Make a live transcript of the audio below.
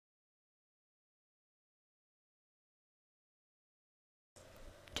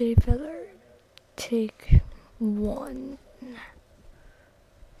Jay Feather, take 1.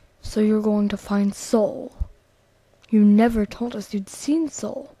 So you're going to find Soul. You never told us you'd seen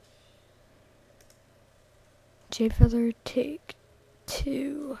Soul. Jay Feather, take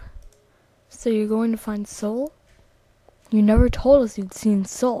 2. So you're going to find Soul? You never told us you'd seen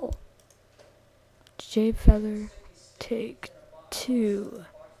Soul. Jay Feather, take 2.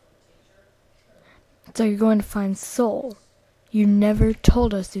 So you're going to find Soul. You never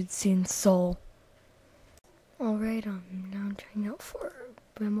told us you'd seen Soul. Alright, I'm now trying out for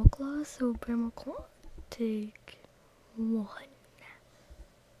Brambleclaw, so Brambleclaw, take 1.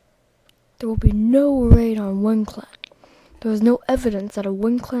 There will be no raid on Wind Clan. There is no evidence that a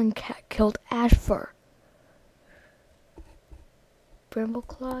Wind Clan cat killed Ashfur.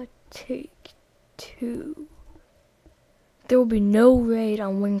 Brambleclaw, take 2. There will be no raid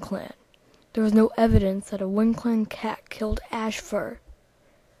on Wind Clan. There is no evidence that a Wind Clan cat killed Ashfur.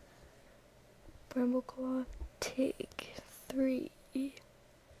 Brambleclaw, take 3.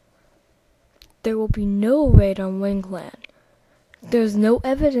 There will be no raid on Wind Clan. There is no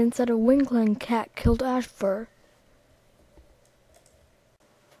evidence that a Wind Clan cat killed Ashfur.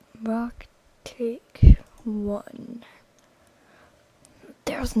 Rock, take 1.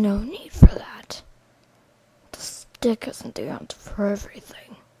 There's no need for that. The stick isn't the answer for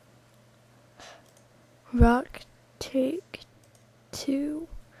everything. Rock, take 2.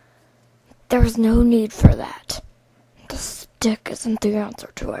 There's no need for that. The stick isn't the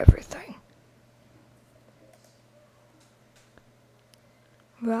answer to everything.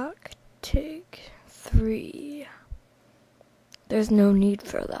 Rock, take 3. There's no need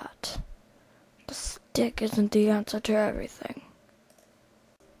for that. The stick isn't the answer to everything.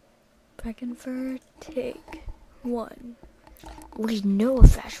 Dragonfur, take 1. We know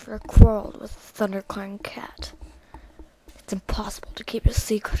if Ashfur quarreled with the ThunderClan cat. It's impossible to keep a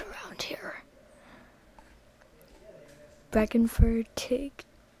secret around here. Dragonfur, take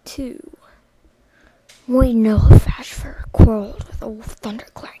 2. We know if Ashfur quarreled with a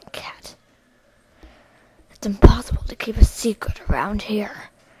ThunderClan cat. It's impossible to keep a secret around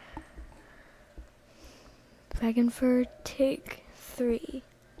here. Dragonfur, take 3.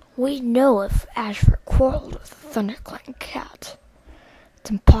 We know if Ashfur quarreled with a ThunderClan cat. It's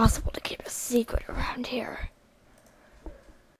impossible to keep a secret around here.